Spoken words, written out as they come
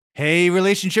Hey,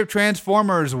 Relationship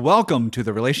Transformers, welcome to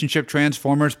the Relationship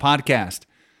Transformers podcast.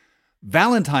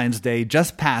 Valentine's Day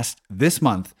just passed this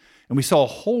month, and we saw a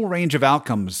whole range of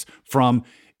outcomes from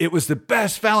it was the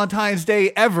best Valentine's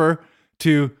Day ever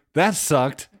to that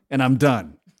sucked and I'm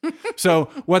done. So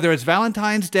whether it's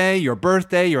Valentine's Day, your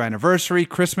birthday, your anniversary,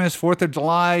 Christmas, 4th of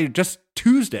July, just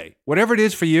Tuesday, whatever it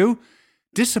is for you,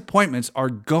 disappointments are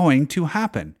going to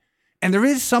happen. And there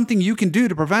is something you can do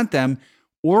to prevent them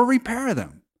or repair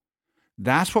them.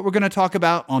 That's what we're going to talk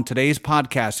about on today's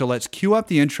podcast. So let's cue up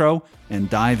the intro and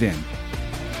dive in.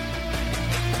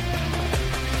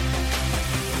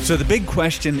 So the big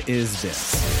question is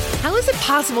this. How is it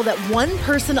possible that one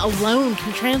person alone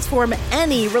can transform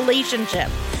any relationship,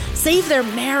 save their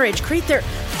marriage, create their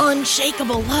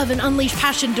unshakable love and unleash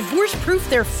passion, divorce-proof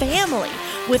their family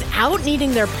without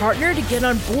needing their partner to get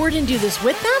on board and do this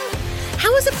with them?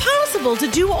 How is it possible to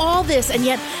do all this and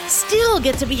yet still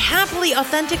get to be happily,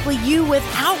 authentically you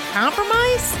without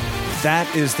compromise? That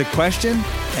is the question,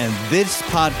 and this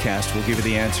podcast will give you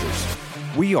the answers.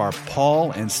 We are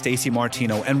Paul and Stacey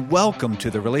Martino, and welcome to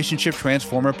the Relationship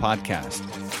Transformer podcast.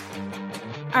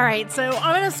 All right, so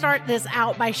I'm going to start this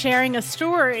out by sharing a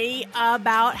story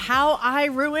about how I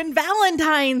ruined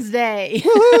Valentine's Day.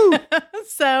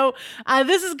 So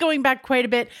this is going back quite a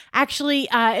bit. Actually,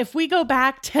 if we go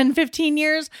back 10, 15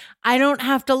 years, I don't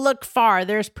have to look far.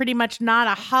 There's pretty much not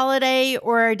a holiday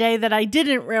or a day that I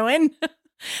didn't ruin.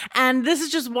 And this is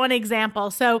just one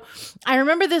example. So I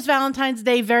remember this Valentine's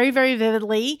Day very, very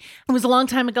vividly. It was a long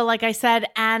time ago, like I said,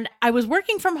 and I was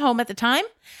working from home at the time.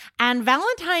 And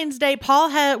Valentine's Day, Paul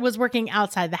was working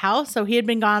outside the house, so he had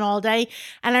been gone all day.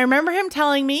 And I remember him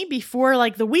telling me before,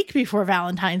 like the week before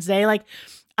Valentine's Day, like,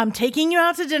 I'm taking you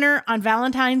out to dinner on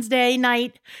Valentine's Day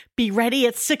night. Be ready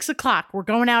at 6 o'clock. We're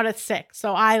going out at 6.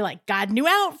 So I got a new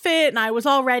outfit and I was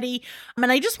all ready.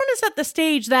 And I just want to set the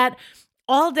stage that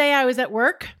all day I was at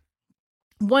work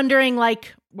wondering,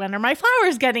 when are my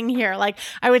flowers getting here?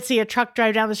 I would see a truck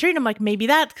drive down the street. And I'm like, maybe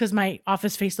that's because my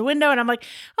office faced the window. And I'm like,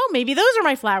 oh, maybe those are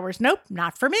my flowers. Nope,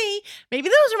 not for me. Maybe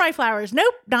those are my flowers.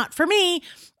 Nope, not for me.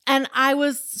 And I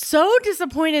was so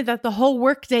disappointed that the whole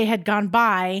workday had gone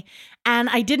by and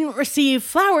I didn't receive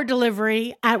flower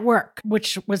delivery at work,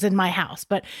 which was in my house,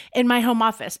 but in my home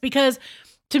office, because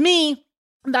to me,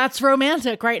 that's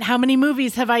romantic, right? How many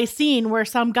movies have I seen where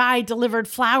some guy delivered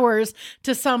flowers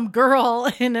to some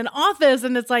girl in an office?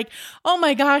 And it's like, oh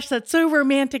my gosh, that's so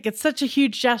romantic. It's such a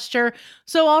huge gesture.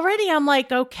 So already I'm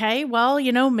like, okay, well,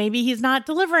 maybe he's not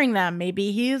delivering them.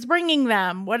 Maybe he is bringing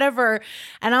them, whatever.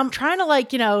 And I'm trying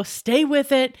to stay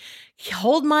with it,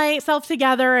 hold myself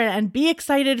together and be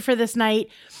excited for this night.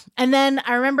 And then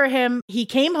I remember he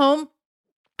came home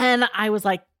and I was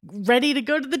ready to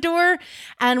go to the door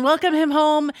and welcome him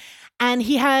home. And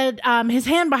he had his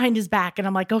hand behind his back. And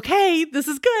I'm like, okay, this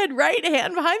is good, right?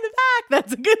 Hand behind the back.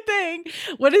 That's a good thing.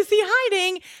 What is he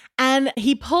hiding? And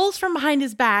he pulls from behind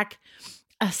his back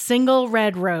a single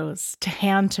red rose to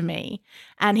hand to me.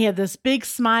 And he had this big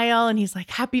smile and he's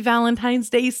like, happy Valentine's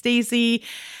Day, Stacey.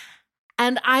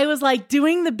 And I was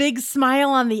doing the big smile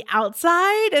on the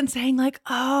outside and saying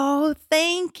oh,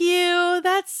 thank you.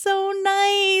 That's so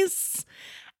nice.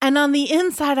 And on the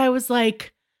inside, I was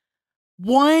like,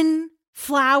 one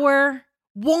flower,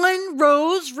 one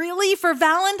rose, really, for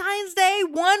Valentine's Day,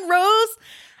 one rose?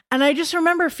 And I just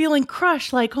remember feeling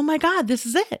crushed, oh my God, this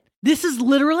is it. This is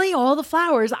literally all the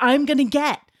flowers I'm going to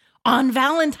get on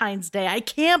Valentine's Day. I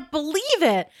can't believe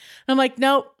it. I'm like,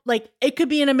 no, it could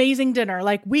be an amazing dinner.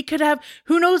 We could have,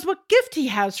 who knows what gift he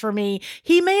has for me.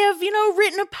 He may have,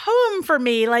 written a poem for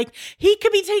me. He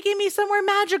could be taking me somewhere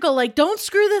magical. Don't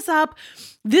screw this up.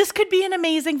 This could be an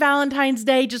amazing Valentine's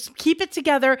Day. Just keep it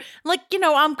together.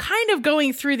 I'm kind of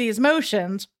going through these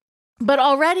motions, but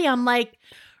already I'm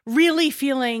really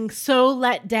feeling so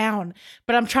let down,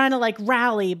 but I'm trying to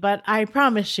rally. But I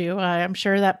promise you, I'm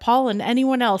sure that Paul and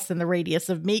anyone else in the radius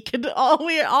of me could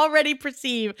already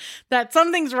perceive that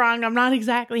something's wrong. I'm not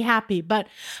exactly happy, but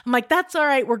I'm that's all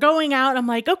right. We're going out. I'm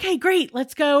okay, great.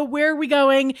 Let's go. Where are we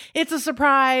going? It's a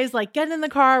surprise. Get in the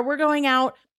car. We're going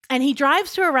out. And he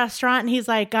drives to a restaurant and he's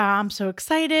like, I'm so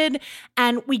excited.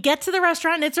 And we get to the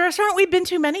restaurant and it's a restaurant we've been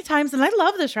to many times. And I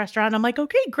love this restaurant. I'm like,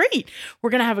 okay, great.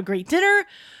 We're going to have a great dinner.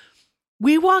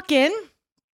 We walk in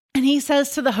and he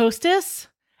says to the hostess,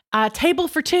 table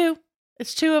for two.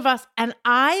 It's two of us. And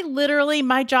I literally,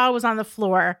 my jaw was on the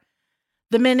floor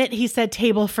the minute he said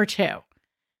table for two.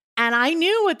 And I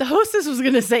knew what the hostess was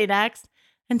going to say next.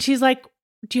 And she's like,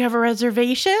 do you have a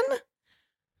reservation?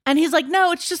 And he's like,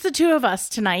 no, it's just the two of us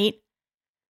tonight.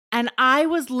 And I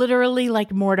was literally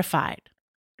mortified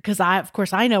because of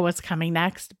course I know what's coming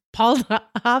next, Paul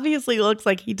obviously looks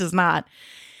like he does not.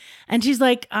 And she's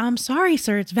like, I'm sorry,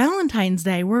 sir. It's Valentine's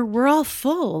Day. We're all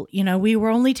full. You know, we were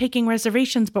only taking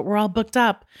reservations, but we're all booked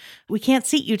up. We can't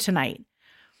seat you tonight.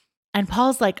 And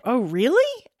Paul's like, oh,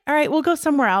 really? All right, we'll go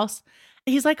somewhere else.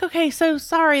 He's like, okay, so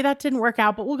sorry, that didn't work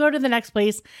out, but we'll go to the next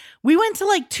place. We went to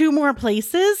like 2 more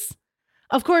places.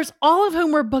 Of course, all of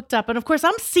whom were booked up. And of course,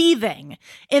 I'm seething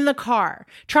in the car,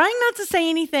 trying not to say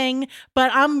anything,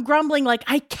 but I'm grumbling like,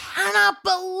 I cannot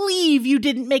believe you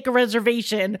didn't make a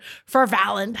reservation for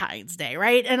Valentine's Day,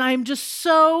 right? And I'm just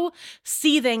so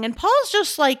seething. And Paul's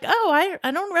just like, oh,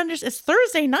 I don't understand. It's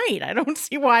Thursday night. I don't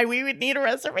see why we would need a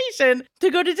reservation to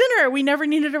go to dinner. We never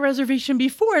needed a reservation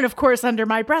before. And of course, under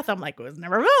my breath, I'm like, it was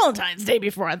never Valentine's Day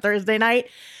before on Thursday night.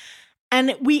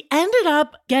 And we ended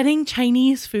up getting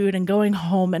Chinese food and going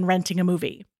home and renting a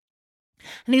movie.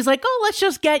 And he's like, oh, let's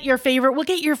just get your favorite. We'll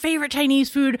get your favorite Chinese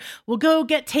food. We'll go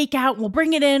get takeout. We'll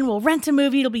bring it in. We'll rent a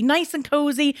movie. It'll be nice and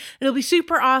cozy. It'll be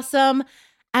super awesome.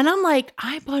 And I'm like,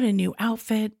 I bought a new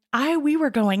outfit. We were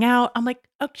going out. I'm like,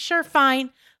 oh, sure,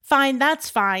 fine. That's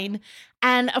fine.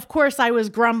 And of course I was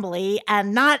grumbly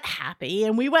and not happy.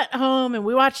 And we went home and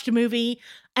we watched a movie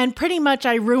and pretty much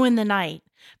I ruined the night.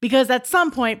 Because at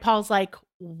some point, Paul's like,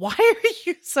 why are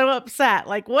you so upset?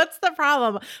 Like, what's the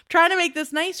problem? I'm trying to make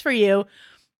this nice for you.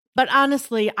 But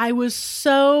honestly, I was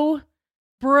so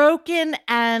broken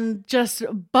and just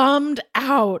bummed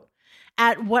out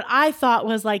at what I thought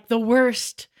was like the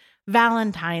worst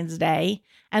Valentine's Day.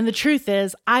 And the truth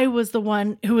is, I was the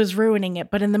one who was ruining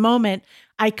it. But in the moment,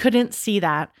 I couldn't see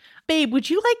that. Babe, would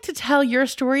you like to tell your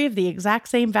story of the exact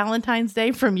same Valentine's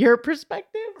Day from your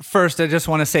perspective? First, I just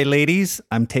want to say, ladies,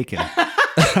 I'm taken.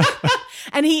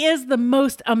 And he is the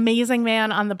most amazing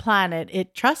man on the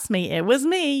planet. Trust me, it was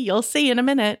me. You'll see in a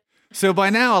minute. So by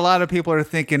now, a lot of people are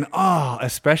thinking, oh,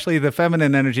 especially the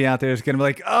feminine energy out there is going to be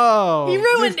like, oh. He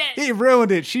ruined it. He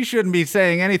ruined it. She shouldn't be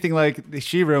saying anything like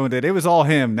she ruined it. It was all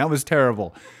him. That was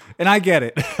terrible. And I get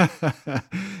it.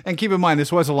 And keep in mind,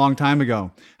 this was a long time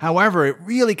ago. However, it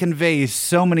really conveys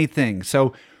so many things.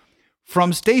 So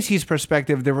from Stacy's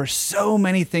perspective, there were so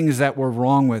many things that were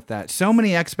wrong with that. So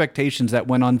many expectations that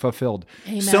went unfulfilled.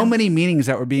 Amen. So many meanings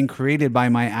that were being created by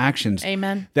my actions.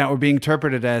 Amen. That were being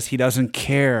interpreted as he doesn't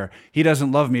care. He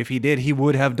doesn't love me. If he did, he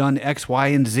would have done X, Y,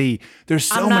 and Z. There's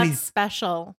so many. I'm not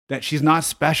special. That she's not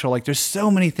special. Like there's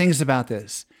so many things about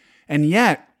this. And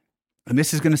yet, and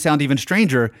this is going to sound even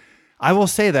stranger, I will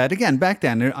say that again, back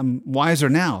then, I'm wiser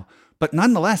now. But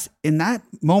nonetheless, in that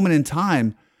moment in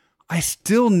time, I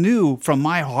still knew from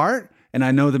my heart, and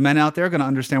I know the men out there are going to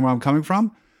understand where I'm coming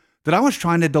from, that I was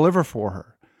trying to deliver for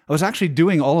her. I was actually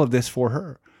doing all of this for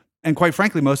her. And quite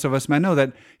frankly, most of us men know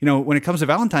that, when it comes to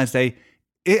Valentine's Day,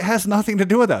 it has nothing to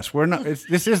do with us.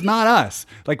 This is not us.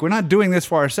 Like, we're not doing this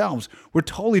for ourselves. We're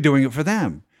totally doing it for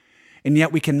them. And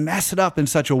yet we can mess it up in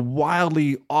such a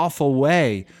wildly awful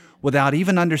way without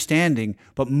even understanding,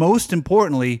 but most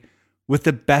importantly, with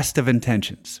the best of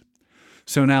intentions.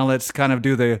 So now let's kind of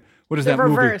do the reverse.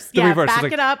 movie? The reverse. Back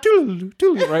It's it up.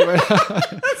 Right?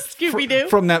 Scooby-Doo?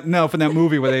 From that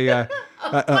movie where they...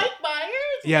 Mike Myers?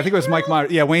 Yeah, I think it was Mike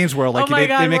Myers. Yeah, Wayne's World. Like, Oh my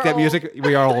God, they make we're that music.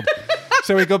 We are old.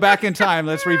 So we go back in time.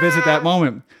 Let's revisit that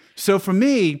moment. So for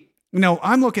me,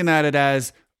 I'm looking at it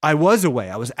as I was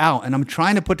away. I was out, and I'm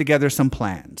trying to put together some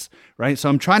plans, right? So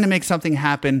I'm trying to make something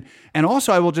happen. And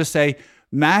also, I will just say,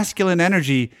 masculine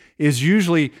energy is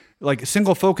usually like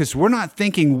single focus. We're not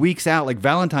thinking weeks out like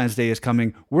Valentine's Day is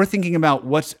coming. We're thinking about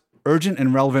what's urgent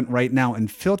and relevant right now and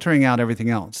filtering out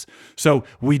everything else. So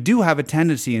we do have a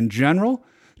tendency in general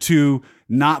to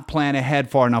not plan ahead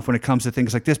far enough when it comes to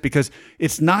things like this, because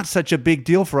it's not such a big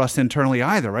deal for us internally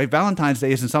either, right? Valentine's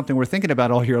Day isn't something we're thinking about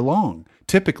all year long,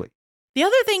 typically. The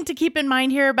other thing to keep in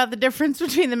mind here about the difference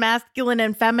between the masculine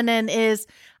and feminine is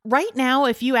right now,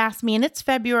 if you ask me, and it's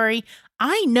February,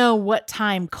 I know what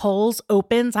time Kohl's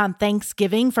opens on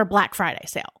Thanksgiving for Black Friday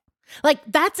sale. Like,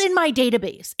 that's in my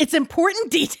database. It's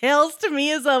important details to me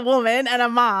as a woman and a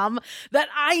mom that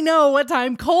I know what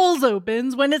time Kohl's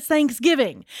opens when it's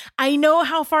Thanksgiving. I know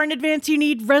how far in advance you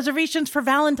need reservations for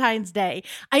Valentine's Day.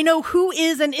 I know who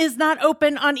is and is not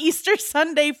open on Easter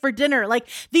Sunday for dinner. Like,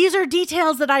 these are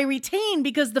details that I retain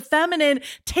because the feminine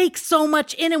takes so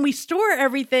much in and we store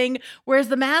everything, whereas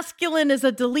the masculine is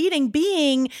a deleting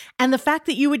being. And the fact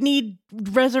that you would need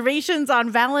reservations on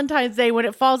Valentine's Day when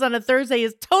it falls on a Thursday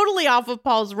is totally off of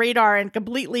Paul's radar and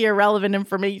completely irrelevant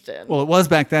information. Well, it was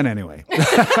back then anyway.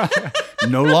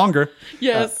 No longer.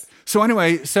 Yes.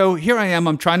 So here I am.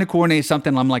 I'm trying to coordinate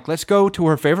something. I'm like, let's go to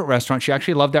her favorite restaurant. She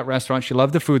actually loved that restaurant. She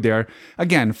loved the food there.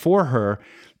 Again, for her.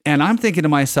 And I'm thinking to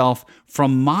myself,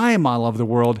 from my model of the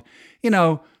world,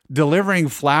 delivering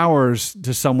flowers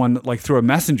to someone like through a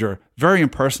messenger, very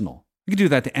impersonal. You could do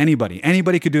that to anybody.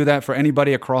 Anybody could do that for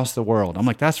anybody across the world. I'm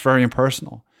like, that's very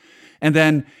impersonal. And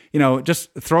then, just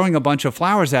throwing a bunch of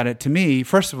flowers at it, to me,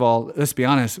 first of all, let's be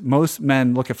honest, most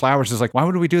men look at flowers as like, why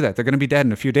would we do that? They're going to be dead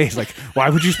in a few days. Like, why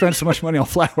would you spend so much money on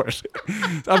flowers?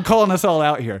 I'm calling us all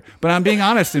out here, but I'm being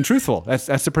honest and truthful.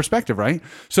 That's the perspective, right?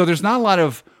 So there's not a lot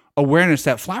of awareness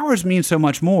that flowers mean so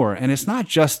much more. And it's not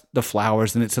just the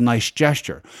flowers and it's a nice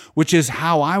gesture, which is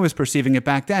how I was perceiving it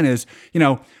back then is,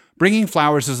 bringing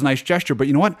flowers is a nice gesture, but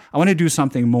you know what? I want to do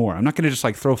something more. I'm not going to just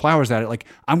like throw flowers at it. Like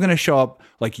I'm going to show up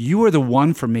like you are the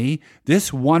one for me.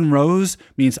 This one rose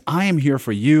means I am here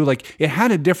for you. Like it had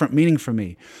a different meaning for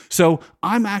me. So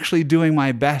I'm actually doing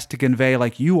my best to convey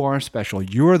like you are special.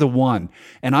 You're the one.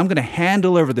 And I'm going to hand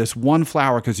deliver this one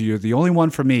flower because you're the only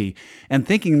one for me. And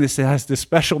thinking this has this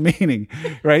special meaning,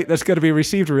 right? That's going to be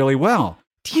received really well.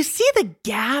 Do you see the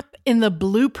gap in the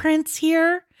blueprints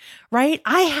here? Right?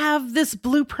 I have this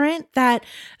blueprint that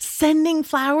sending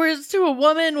flowers to a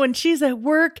woman when she's at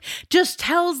work just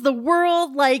tells the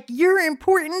world, like, you're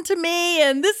important to me.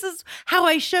 And this is how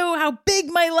I show how big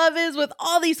my love is with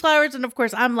all these flowers. And of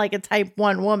course, I'm like a type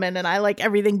 1 woman and I like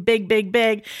everything big, big,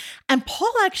 big. And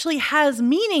Paul actually has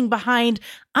meaning behind,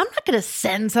 I'm not going to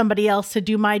send somebody else to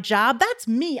do my job. That's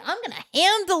me. I'm going to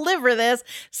hand deliver this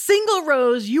single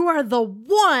rose. You are the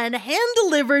one, hand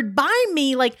delivered by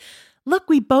me. Like, look,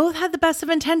 we both had the best of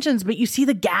intentions, but you see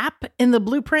the gap in the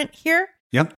blueprint here?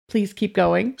 Yep. Please keep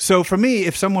going. So for me,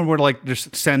 if someone were to like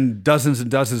just send dozens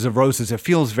and dozens of roses, it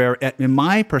feels very, in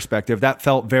my perspective, that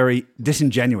felt very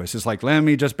disingenuous. It's like, let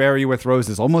me just bury you with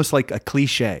roses, almost like a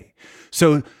cliche.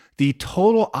 So the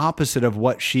total opposite of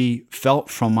what she felt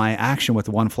from my action with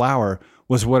one flower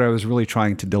was what I was really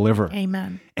trying to deliver.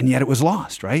 Amen. And yet it was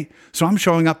lost, right? So I'm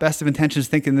showing up best of intentions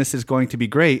thinking this is going to be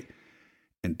great.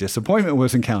 And disappointment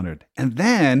was encountered. And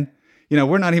then,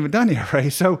 we're not even done here,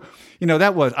 right? So,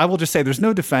 I will just say there's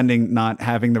no defending not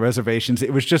having the reservations.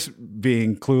 It was just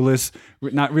being clueless,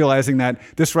 not realizing that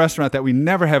this restaurant that we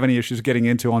never have any issues getting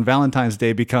into on Valentine's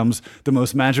Day becomes the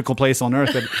most magical place on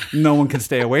earth that no one can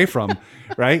stay away from,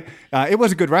 right? It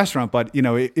was a good restaurant, but,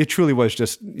 it truly was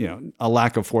just, a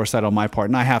lack of foresight on my part.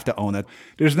 And I have to own it.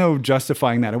 There's no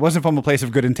justifying that. It wasn't from a place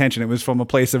of good intention. It was from a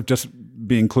place of just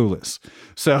being clueless.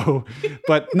 So,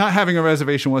 but not having a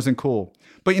reservation wasn't cool.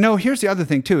 But here's the other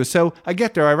thing too. So I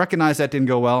get there, I recognize that didn't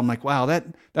go well. I'm like, wow,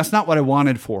 that's not what I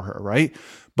wanted for her, right?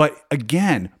 But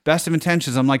again, best of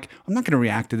intentions, I'm like, I'm not going to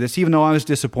react to this, even though I was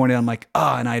disappointed. I'm like,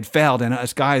 and I had failed. And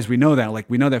as guys, we know that, like,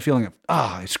 we know that feeling of,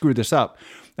 I screwed this up.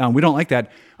 We don't like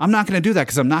that. I'm not going to do that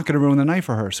because I'm not going to ruin the night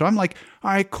for her. So I'm like, all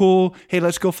right, cool. Hey,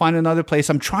 let's go find another place.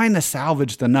 I'm trying to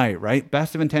salvage the night, right?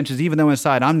 Best of intentions, even though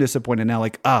inside I'm disappointed now,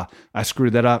 like, I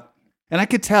screwed that up. And I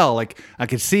could tell, like, I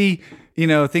could see,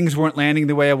 things weren't landing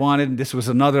the way I wanted. And this was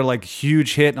another like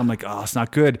huge hit. And I'm like, it's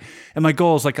not good. And my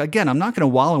goal is like, again, I'm not going to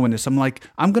wallow in this. I'm like,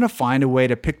 I'm going to find a way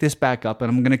to pick this back up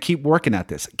and I'm going to keep working at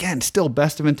this. Again, still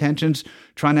best of intentions,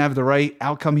 trying to have the right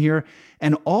outcome here.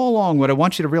 And all along, what I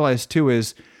want you to realize too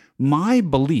is my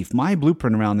belief, my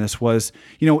blueprint around this was,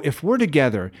 if we're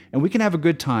together and we can have a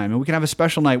good time and we can have a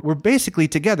special night, we're basically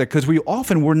together because we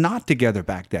often were not together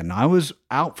back then. I was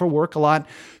out for work a lot.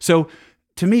 So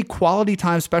to me, quality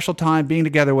time, special time, being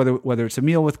together, whether it's a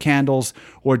meal with candles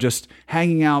or just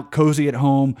hanging out cozy at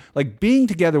home, like being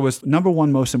together was number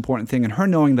one most important thing, and her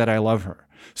knowing that I love her.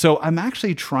 So I'm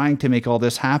actually trying to make all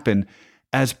this happen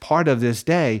as part of this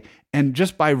day. And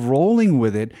just by rolling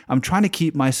with it, I'm trying to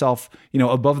keep myself,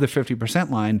 above the 50%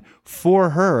 line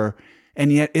for her.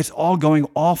 And yet it's all going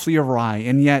awfully awry.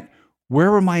 And yet,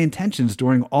 where were my intentions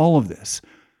during all of this?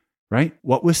 Right?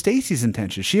 What was Stacy's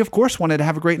intention? She, of course, wanted to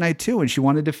have a great night too, and she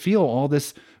wanted to feel all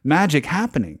this magic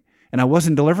happening. And I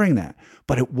wasn't delivering that.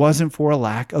 But it wasn't for a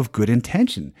lack of good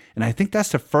intention. And I think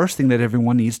that's the first thing that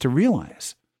everyone needs to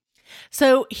realize.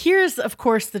 So here's, of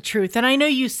course, the truth. And I know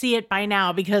you see it by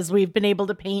now because we've been able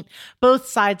to paint both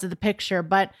sides of the picture.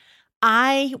 But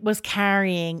I was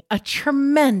carrying a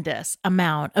tremendous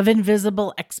amount of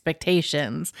invisible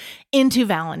expectations into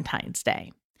Valentine's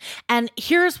Day. And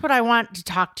here's what I want to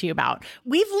talk to you about.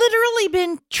 We've literally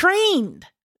been trained,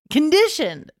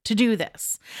 conditioned to do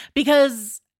this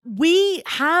because we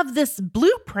have this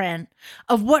blueprint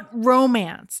of what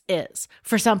romance is.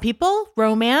 For some people,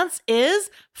 romance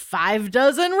is 5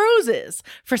 dozen roses.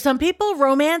 For some people,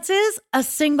 romance is a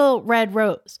single red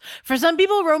rose. For some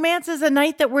people, romance is a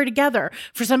night that we're together.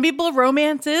 For some people,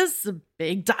 romance is a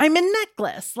big diamond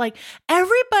necklace. Like,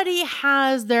 everybody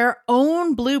has their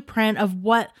own blueprint of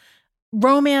what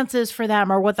romance is for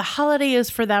them, or what the holiday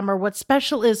is for them, or what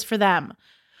special is for them.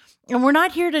 And we're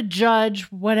not here to judge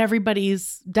what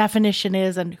everybody's definition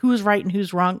is and who's right and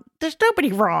who's wrong. There's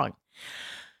nobody wrong.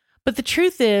 But the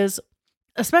truth is,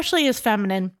 especially as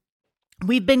feminine,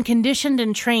 we've been conditioned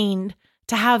and trained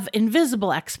to have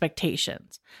invisible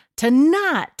expectations, to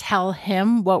not tell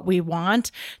him what we want,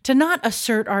 to not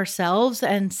assert ourselves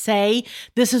and say,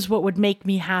 this is what would make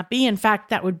me happy. In fact,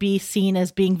 that would be seen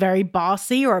as being very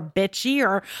bossy or bitchy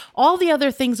or all the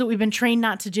other things that we've been trained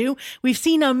not to do. We've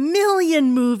seen a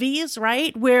million movies,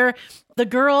 right, where the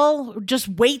girl just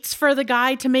waits for the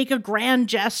guy to make a grand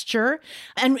gesture.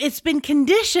 And it's been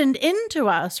conditioned into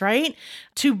us, right,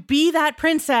 to be that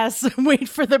princess, wait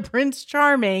for the Prince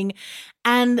Charming.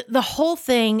 And the whole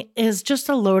thing is just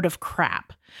a load of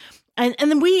crap. And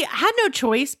then we had no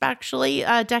choice, actually,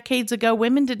 decades ago.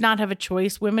 Women did not have a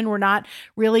choice. Women were not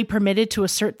really permitted to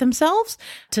assert themselves,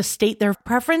 to state their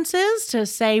preferences, to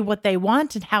say what they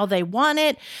want and how they want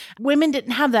it. Women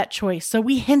didn't have that choice. So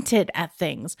we hinted at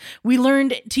things. We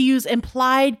learned to use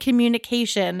implied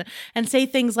communication and say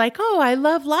things like, oh, I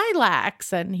love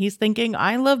lilacs. And he's thinking,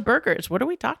 I love burgers. What are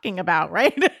we talking about,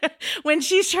 right? When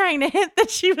she's trying to hint that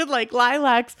she would like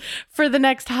lilacs for the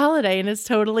next holiday and it's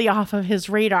totally off of his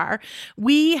radar.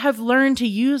 We have learned to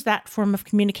use that form of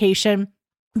communication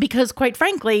because, quite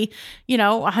frankly,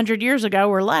 100 years ago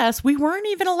or less, we weren't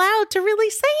even allowed to really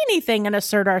say anything and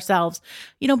assert ourselves,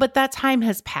 but that time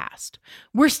has passed.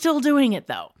 We're still doing it,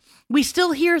 though. We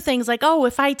still hear things like, oh,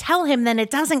 if I tell him, then it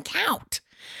doesn't count.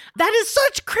 That is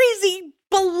such crazy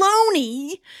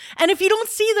baloney. And if you don't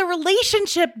see the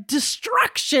relationship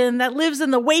destruction that lives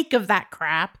in the wake of that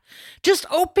crap, just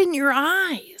open your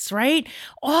eyes, right?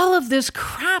 All of this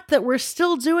crap that we're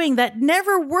still doing that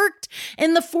never worked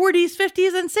in the 40s,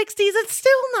 50s, and 60s, it's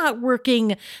still not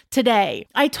working today.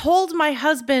 I told my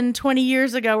husband 20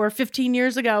 years ago or 15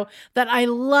 years ago that I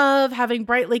love having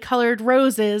brightly colored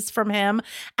roses from him.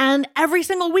 And every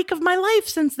single week of my life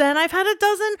since then, I've had a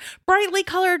dozen brightly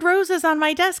colored roses on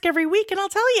my desk every week. And I'll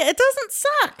tell you, it doesn't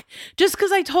suck just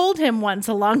because I told him once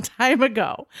a long time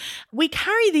ago. We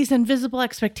carry these invisible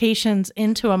expectations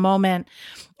into a moment.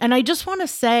 And I just want to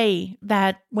say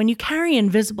that when you carry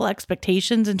invisible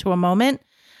expectations into a moment,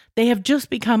 they have just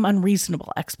become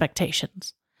unreasonable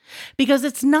expectations. Because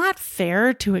it's not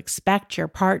fair to expect your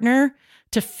partner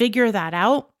to figure that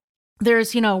out.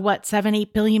 There's,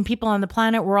 7-8 billion people on the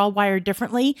planet. We're all wired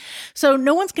differently. So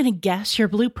no one's going to guess your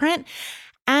blueprint.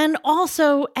 And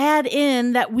also add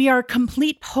in that we are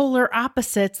complete polar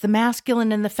opposites. The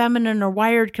masculine and the feminine are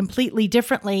wired completely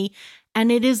differently. And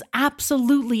it is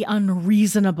absolutely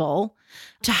unreasonable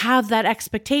to have that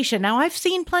expectation. Now, I've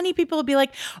seen plenty of people be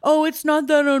like, oh, it's not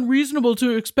that unreasonable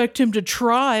to expect him to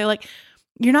try. Like,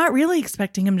 you're not really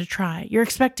expecting him to try. You're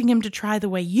expecting him to try the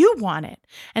way you want it.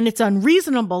 And it's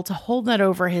unreasonable to hold that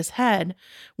over his head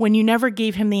when you never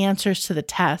gave him the answers to the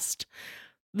test.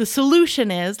 The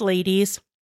solution is, ladies,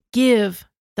 give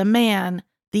the man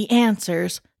the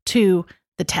answers to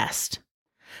the test.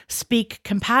 Speak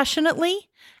compassionately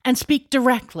and speak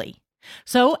directly.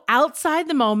 So outside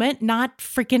the moment, not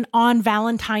freaking on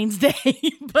Valentine's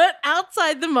Day, but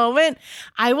outside the moment,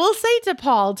 I will say to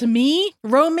Paul, to me,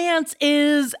 romance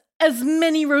is as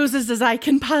many roses as I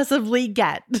can possibly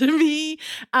get. To me,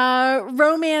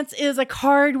 romance is a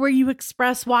card where you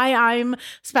express why I'm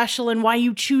special and why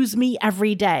you choose me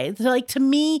every day. So, to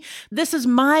me, this is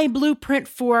my blueprint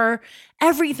for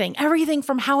everything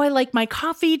from how I like my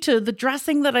coffee to the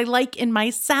dressing that I like in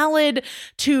my salad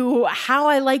to how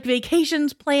I like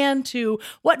vacations planned to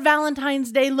what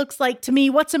Valentine's Day looks like to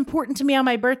me, what's important to me on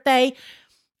my birthday.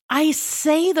 I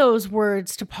say those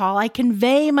words to Paul. I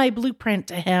convey my blueprint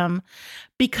to him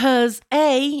because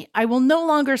A, I will no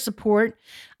longer support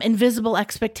invisible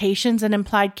expectations and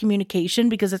implied communication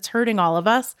because it's hurting all of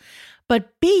us.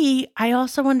 But B, I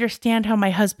also understand how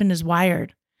my husband is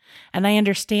wired. And I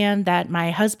understand that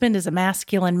my husband is a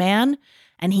masculine man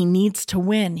and he needs to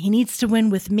win. He needs to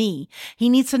win with me. He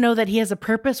needs to know that he has a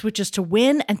purpose, which is to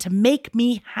win and to make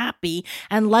me happy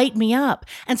and light me up.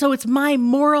 And so it's my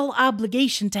moral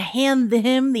obligation to hand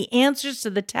him the answers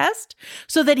to the test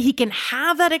so that he can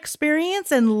have that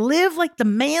experience and live like the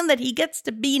man that he gets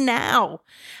to be now.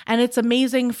 And it's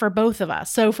amazing for both of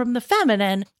us. So from the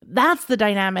feminine, that's the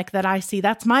dynamic that I see.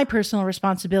 That's my personal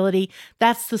responsibility.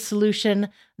 That's the solution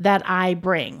that I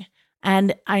bring.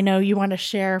 And I know you want to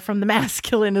share from the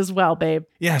masculine as well, babe.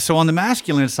 Yeah. So on the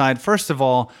masculine side, first of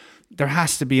all, there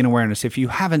has to be an awareness. If you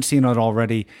haven't seen it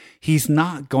already, he's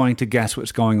not going to guess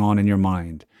what's going on in your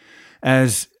mind.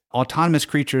 As autonomous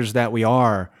creatures that we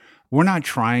are, we're not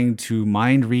trying to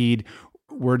mind read.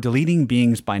 We're deleting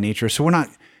beings by nature. So we're not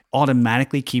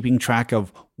automatically keeping track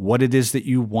of what it is that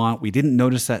you want. We didn't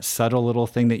notice that subtle little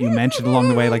thing that you mentioned along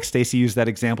the way. Like Stacey used that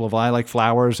example of I like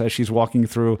flowers as she's walking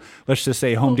through, let's just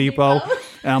say Home Depot.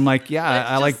 And I'm like, yeah,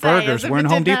 I like burgers. We're in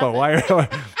Home Depot.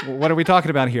 What are we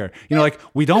talking about here? Like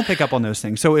we don't pick up on those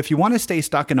things. So if you want to stay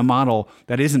stuck in a model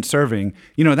that isn't serving,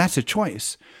 that's a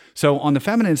choice. So on the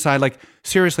feminine side, like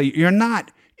seriously, you're not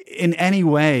in any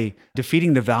way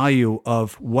defeating the value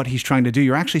of what he's trying to do.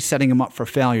 You're actually setting him up for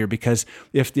failure, because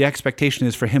if the expectation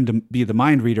is for him to be the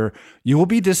mind reader, you will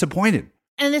be disappointed.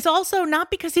 And it's also not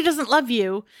because he doesn't love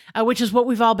you, which is what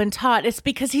we've all been taught. It's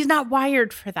because he's not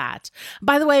wired for that.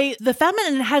 By the way, the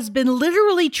feminine has been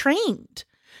literally trained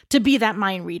to be that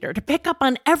mind reader, to pick up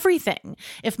on everything.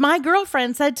 If my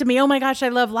girlfriend said to me, oh my gosh, I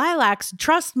love lilacs,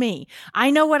 trust me, I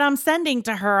know what I'm sending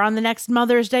to her on the next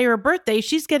Mother's Day or birthday.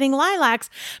 She's getting lilacs,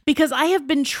 because I have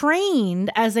been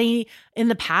trained in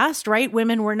the past, right?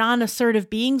 Women were non-assertive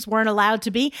beings, weren't allowed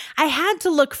to be. I had to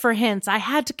look for hints. I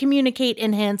had to communicate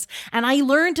in hints. And I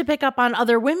learned to pick up on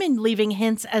other women leaving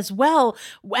hints as well.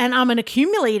 And I'm an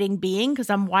accumulating being because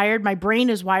I'm wired. My brain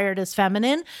is wired as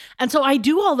feminine. And so I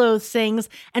do all those things.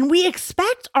 And we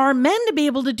expect our men to be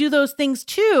able to do those things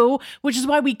too, which is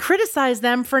why we criticize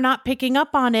them for not picking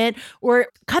up on it or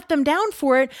cut them down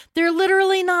for it. They're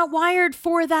literally not wired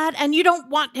for that. And you don't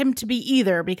want him to be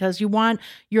either, because you want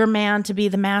your man to be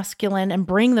the masculine and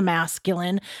bring the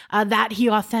masculine that he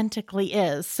authentically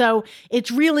is. So it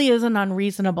really is an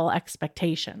unreasonable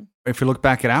expectation. If you look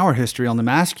back at our history on the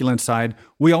masculine side,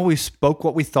 we always spoke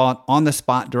what we thought on the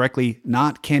spot directly,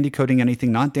 not candy coating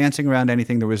anything, not dancing around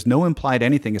anything. There was no implied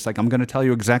anything. It's like, I'm going to tell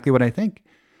you exactly what I think.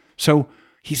 So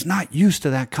he's not used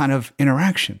to that kind of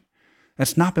interaction.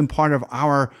 That's not been part of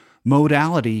our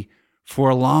modality for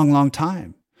a long, long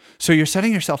time. So you're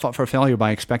setting yourself up for failure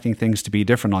by expecting things to be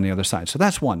different on the other side. So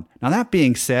that's one. Now, that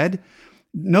being said,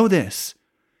 know this.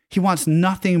 He wants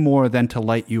nothing more than to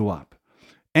light you up.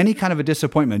 Any kind of a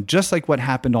disappointment, just like what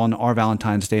happened on our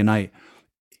Valentine's Day night,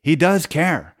 he does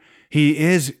care. He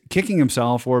is kicking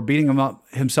himself or beating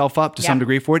himself up to some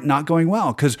degree for it not going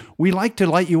well, because we like to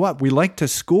light you up. We like to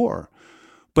score.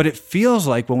 But it feels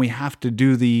like when we have to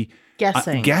do the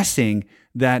guessing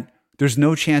that there's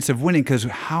no chance of winning, because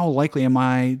how likely am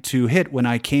I to hit when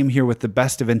I came here with the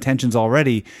best of intentions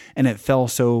already and it fell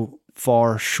so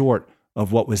far short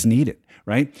of what was needed,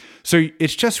 right? So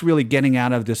it's just really getting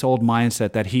out of this old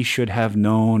mindset that he should have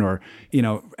known, or,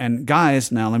 and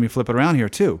guys, now let me flip it around here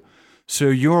too. So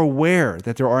you're aware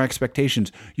that there are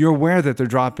expectations. You're aware that they're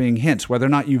dropping hints. Whether or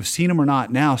not you've seen them or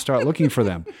not, now start looking for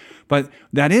them. But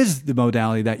that is the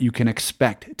modality that you can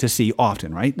expect to see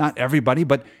often, right? Not everybody,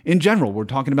 but in general, we're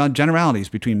talking about generalities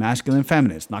between masculine and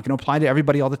feminine. It's not going to apply to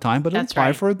everybody all the time, but it'll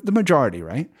apply for the majority,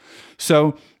 right?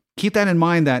 So keep that in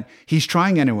mind, that he's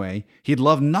trying anyway. He'd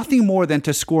love nothing more than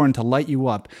to score and to light you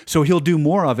up. So he'll do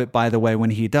more of it, by the way, when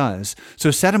he does. So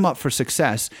set him up for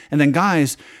success. And then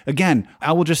guys, again,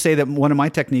 I will just say that one of my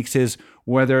techniques is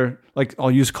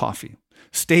I'll use coffee.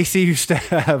 Stacey used to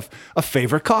have a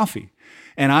favorite coffee.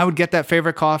 And I would get that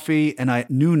favorite coffee, and I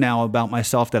knew now about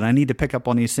myself that I need to pick up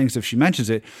on these things if she mentions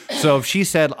it. So if she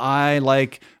said,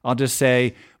 I'll just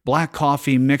say, black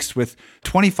coffee mixed with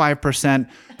 25%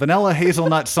 vanilla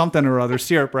hazelnut something or other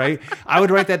syrup, right? I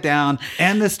would write that down,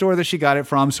 and the store that she got it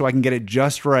from, so I can get it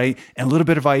just right, and a little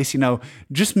bit of ice,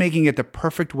 just making it the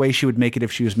perfect way she would make it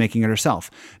if she was making it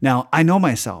herself. Now, I know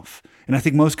myself. And I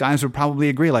think most guys would probably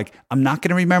agree, I'm not going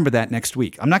to remember that next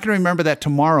week. I'm not going to remember that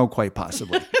tomorrow, quite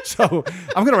possibly. So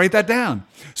I'm going to write that down.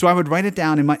 So I would write it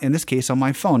down, in this case, on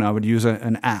my phone. I would use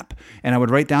an app, and I would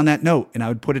write down that note, and I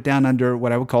would put it down under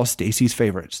what I would call Stacey's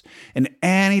favorites. And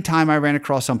anytime I ran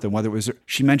across something, whether it was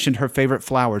she mentioned her favorite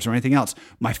flowers or anything else,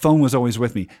 my phone was always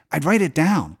with me. I'd write it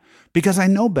down because I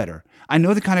know better. I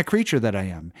know the kind of creature that I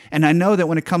am. And I know that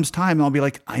when it comes time, I'll be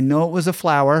like, I know it was a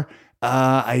flower.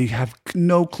 I have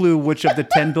no clue which of the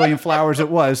 10 billion flowers it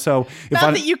was. So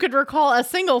that you could recall a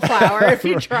single flower if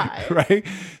you tried. Right.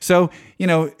 So,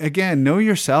 again, know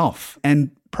yourself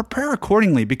and prepare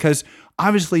accordingly, because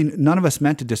obviously none of us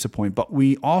meant to disappoint, but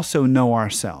we also know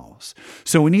ourselves.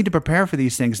 So we need to prepare for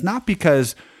these things, not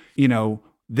because,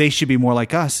 they should be more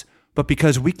like us, but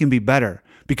because we can be better.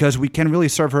 Because we can really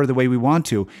serve her the way we want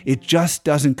to. It just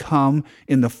doesn't come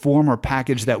in the form or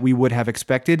package that we would have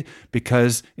expected,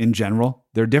 because in general,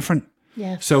 they're different.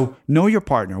 Yes. So know your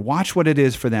partner. Watch what it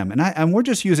is for them. And we're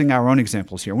just using our own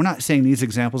examples here. We're not saying these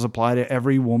examples apply to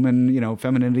every woman,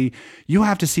 femininity. You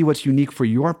have to see what's unique for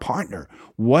your partner.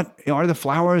 What are the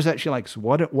flowers that she likes?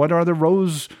 What are the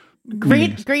rose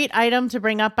Great item to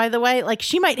bring up, by the way. Like,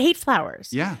 she might hate flowers.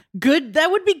 Yeah. Good. That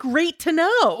would be great to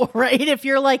know, right? If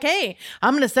you're like, hey,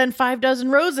 I'm going to send 5 dozen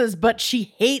roses, but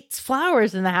she hates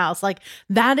flowers in the house. Like,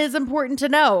 that is important to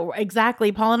know.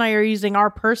 Exactly. Paul and I are using our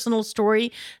personal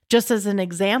story just as an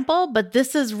example, but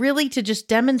this is really to just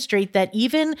demonstrate that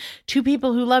even two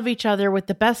people who love each other with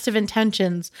the best of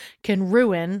intentions can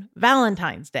ruin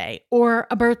Valentine's Day or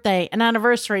a birthday, an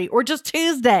anniversary, or just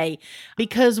Tuesday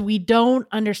because we don't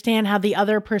understand how the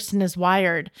other person is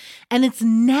wired. And it's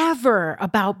never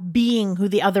about being who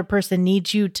the other person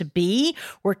needs you to be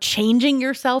or changing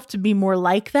yourself to be more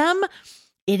like them.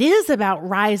 It is about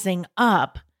rising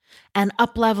up and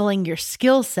up-leveling your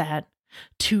skill set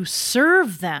to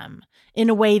serve them in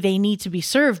a way they need to be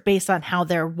served based on how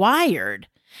they're wired,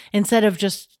 instead of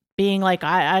just being like,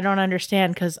 I don't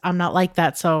understand because I'm not like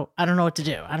that, so I don't know what to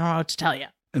do. I don't know what to tell you.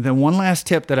 And then one last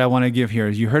tip that I want to give here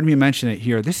is, you heard me mention it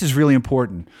here. This is really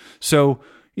important. So,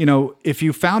 if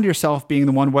you found yourself being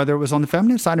the one, whether it was on the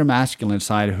feminine side or masculine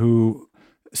side, who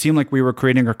seemed like we were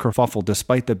creating a kerfuffle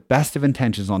despite the best of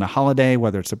intentions on a holiday,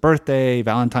 whether it's a birthday,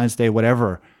 Valentine's Day,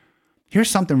 whatever, here's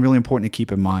something really important to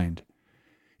keep in mind.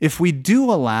 If we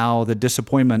do allow the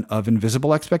disappointment of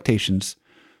invisible expectations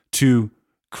to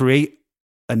create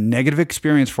a negative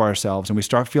experience for ourselves and we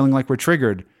start feeling like we're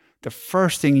triggered, the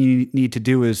first thing you need to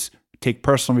do is take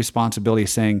personal responsibility,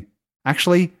 saying,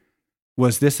 actually,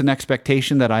 was this an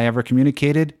expectation that I ever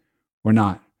communicated or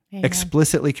not? Amen.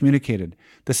 Explicitly communicated.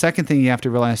 The second thing you have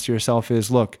to realize to yourself is,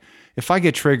 look, if I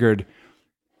get triggered,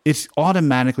 it's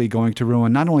automatically going to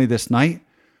ruin not only this night,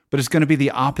 but it's going to be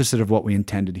the opposite of what we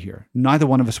intended here. Neither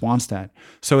one of us wants that.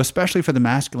 So especially for the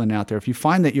masculine out there, if you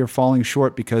find that you're falling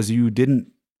short because you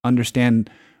didn't understand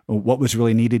what was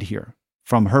really needed here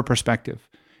from her perspective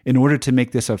in order to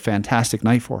make this a fantastic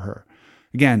night for her,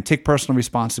 again, take personal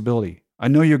responsibility. I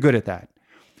know you're good at that.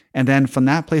 And then from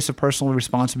that place of personal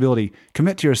responsibility,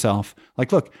 commit to yourself.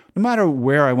 Like, look, no matter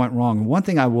where I went wrong, one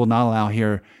thing I will not allow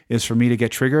here is for me to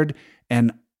get triggered.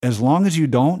 And as long as you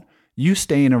don't, you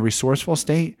stay in a resourceful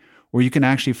state where you can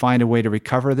actually find a way to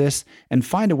recover this and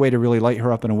find a way to really light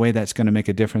her up in a way that's going to make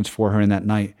a difference for her in that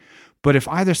night. But if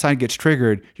either side gets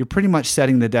triggered, you're pretty much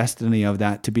setting the destiny of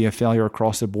that to be a failure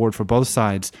across the board for both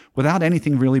sides without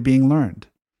anything really being learned.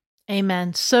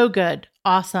 Amen. So good.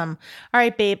 Awesome. All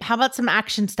right, babe, how about some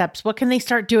action steps? What can they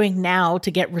start doing now to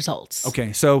get results?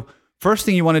 Okay, so first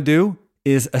thing you want to do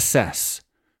is assess.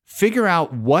 Figure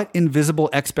out what invisible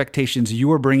expectations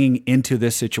you are bringing into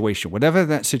this situation, whatever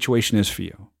that situation is for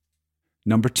you.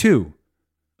 Number 2,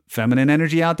 feminine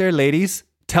energy out there, ladies,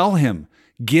 tell him,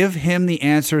 give him the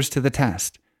answers to the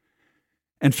test,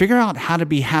 and figure out how to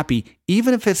be happy,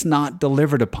 even if it's not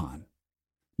delivered upon.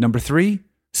 Number 3,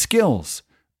 skills.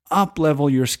 Up-level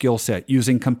your skill set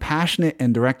using compassionate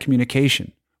and direct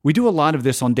communication. We do a lot of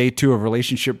this on day 2 of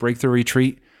Relationship Breakthrough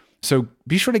Retreat. So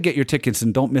be sure to get your tickets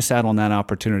and don't miss out on that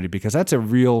opportunity, because that's a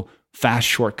real fast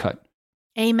shortcut.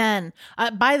 Amen.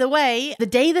 By the way, the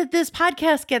day that this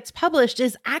podcast gets published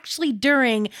is actually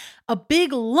during a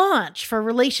big launch for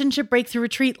Relationship Breakthrough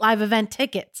Retreat live event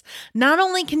tickets. Not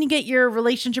only can you get your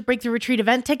Relationship Breakthrough Retreat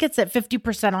event tickets at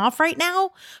 50% off right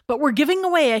now, but we're giving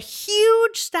away a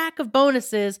huge stack of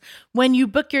bonuses when you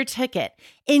book your ticket,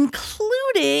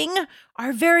 including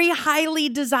our very highly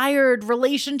desired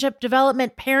relationship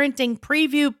development parenting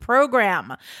preview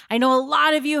program. I know a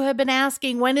lot of you have been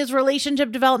asking, when is relationship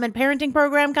development parenting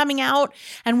program coming out?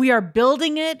 And we are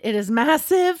building it. It is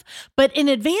massive. But in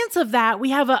advance of that,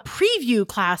 we have a preview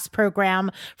class program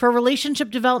for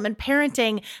relationship development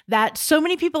parenting that so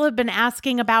many people have been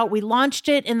asking about. We launched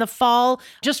it in the fall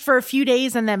just for a few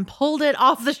days and then pulled it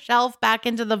off the shelf back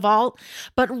into the vault.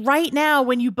 But right now,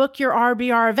 when you book your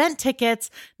RBR event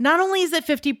tickets, not only is it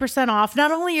 50% off,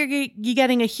 not only are you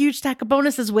getting a huge stack of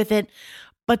bonuses with it,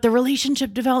 but the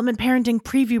Relationship Development Parenting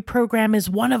Preview Program is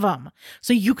one of them.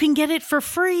 So you can get it for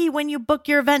free when you book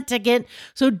your event ticket.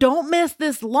 So don't miss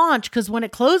this launch, because when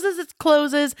it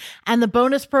closes, and the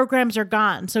bonus programs are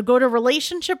gone. So go to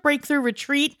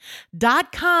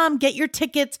relationshipbreakthroughretreat.com, get your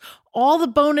tickets. All the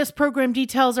bonus program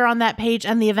details are on that page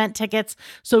and the event tickets.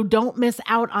 So don't miss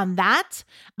out on that.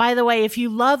 By the way, if you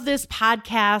love this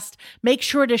podcast, make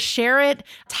sure to share it,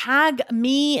 tag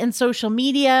me in social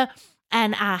media,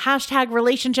 and hashtag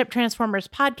Relationship Transformers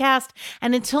Podcast.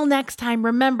 And until next time,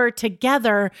 remember,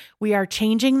 together, we are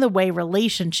changing the way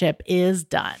relationship is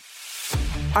done.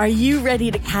 Are you ready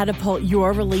to catapult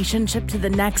your relationship to the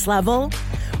next level?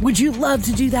 Would you love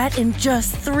to do that in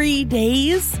just 3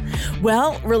 days?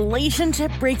 Well,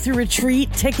 Relationship Breakthrough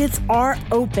Retreat tickets are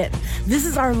open. This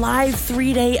is our live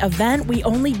 3-day event. We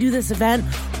only do this event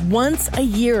once a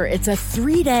year. It's a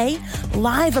 3-day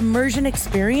live immersion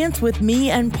experience with me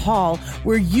and Paul,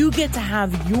 where you get to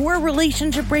have your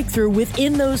relationship breakthrough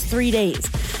within those 3 days.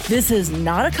 This is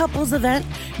not a couples event.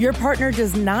 Your partner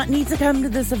does not need to come to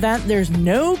this event. There's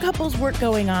no couples work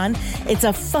going on. It's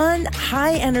a fun,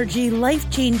 high energy,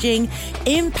 life-changing,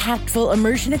 impactful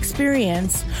immersion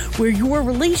experience where your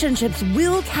relationships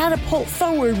will catapult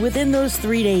forward within those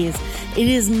 3 days. It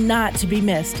is not to be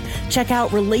missed. Check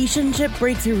out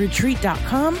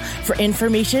relationshipbreakthroughretreat.com for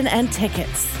information and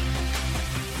tickets.